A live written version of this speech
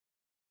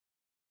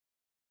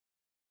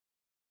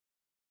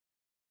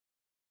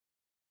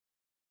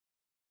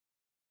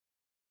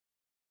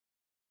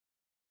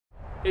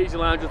Hey, Easy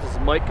Loungers, this is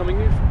Mike coming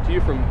to you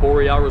from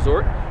Boreal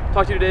Resort. I'll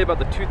talk to you today about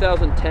the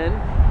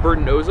 2010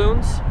 Burton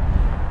Ozones.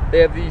 They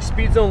have the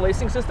Speed Zone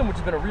lacing system, which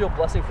has been a real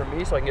blessing for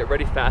me so I can get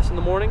ready fast in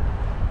the morning.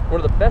 One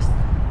of the best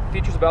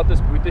features about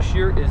this boot this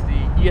year is the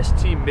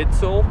EST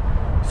midsole.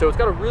 So it's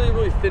got a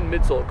really thin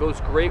midsole. It goes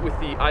great with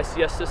the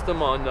ICS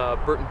system on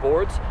Burton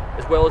boards,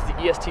 as well as the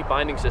EST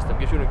binding system.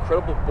 It gives you an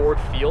incredible board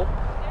feel.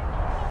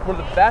 One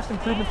of the vast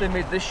improvements they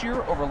made this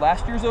year over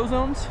last year's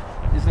Ozones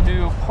is the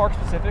new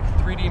park-specific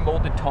 3D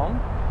molded tongue.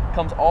 It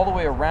comes all the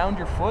way around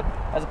your foot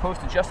as opposed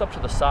to just up to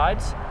the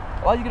sides.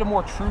 Allows you to get a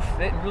more true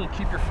fit and really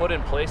keep your foot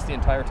in place the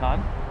entire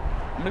time.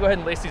 I'm gonna go ahead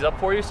and lace these up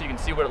for you so you can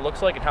see what it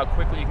looks like and how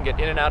quickly you can get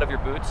in and out of your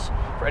boots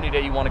for any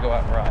day you want to go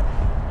out and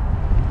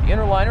ride. The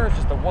inner liner is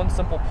just a one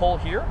simple pull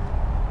here.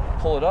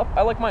 Pull it up.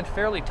 I like mine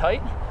fairly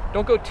tight.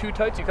 Don't go too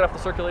tight so you cut off the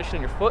circulation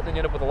in your foot and then you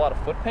end up with a lot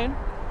of foot pain.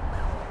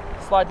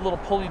 Slide the little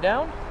pulley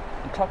down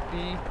and tuck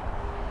the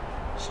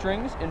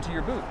strings into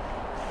your boot.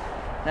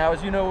 Now,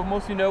 as you know,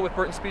 most of you know, with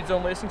Burton Speed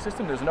Zone lacing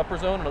system, there's an upper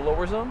zone and a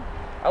lower zone.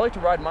 I like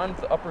to ride mine with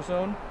the upper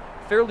zone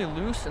fairly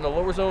loose and the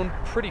lower zone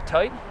pretty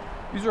tight.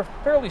 These are a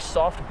fairly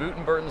soft boot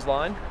in Burton's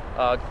line,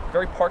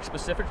 very park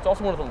specific. It's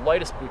also one of the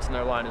lightest boots in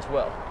their line as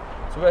well.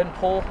 So go ahead and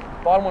pull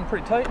the bottom one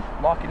pretty tight,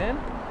 lock it in.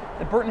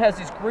 And Burton has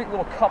these great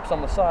little cups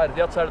on the side,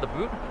 the outside of the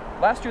boot.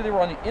 Last year they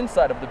were on the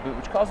inside of the boot,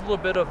 which caused a little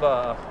bit of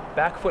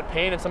back foot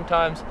pain and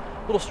sometimes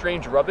a little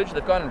strange rubbage.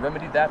 They've gone and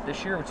remedied that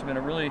this year, which has been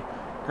a really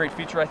great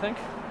feature, I think.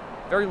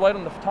 Very light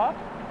on the top,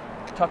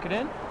 tuck it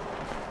in,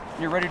 and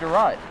you're ready to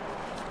ride.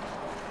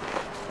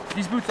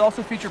 These boots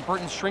also feature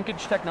Burton's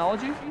shrinkage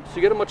technology, so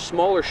you get a much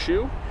smaller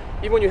shoe,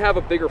 even when you have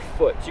a bigger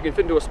foot. So you can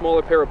fit into a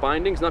smaller pair of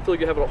bindings, not feel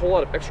like you have a whole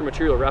lot of extra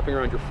material wrapping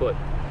around your foot.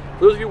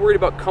 For those of you worried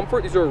about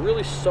comfort, these are a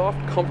really soft,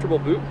 comfortable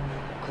boot.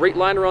 Great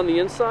liner on the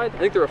inside. I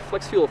think they're a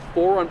flex feel of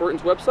 4 on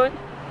Burton's website,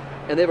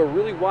 and they have a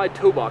really wide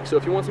toe box, so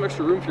if you want some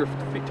extra room for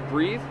your feet to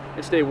breathe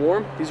and stay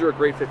warm, these are a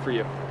great fit for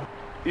you.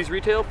 These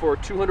retail for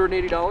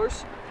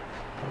 $280.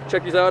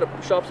 Check these out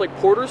at shops like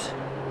Porter's.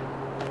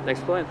 Thanks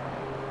for playing.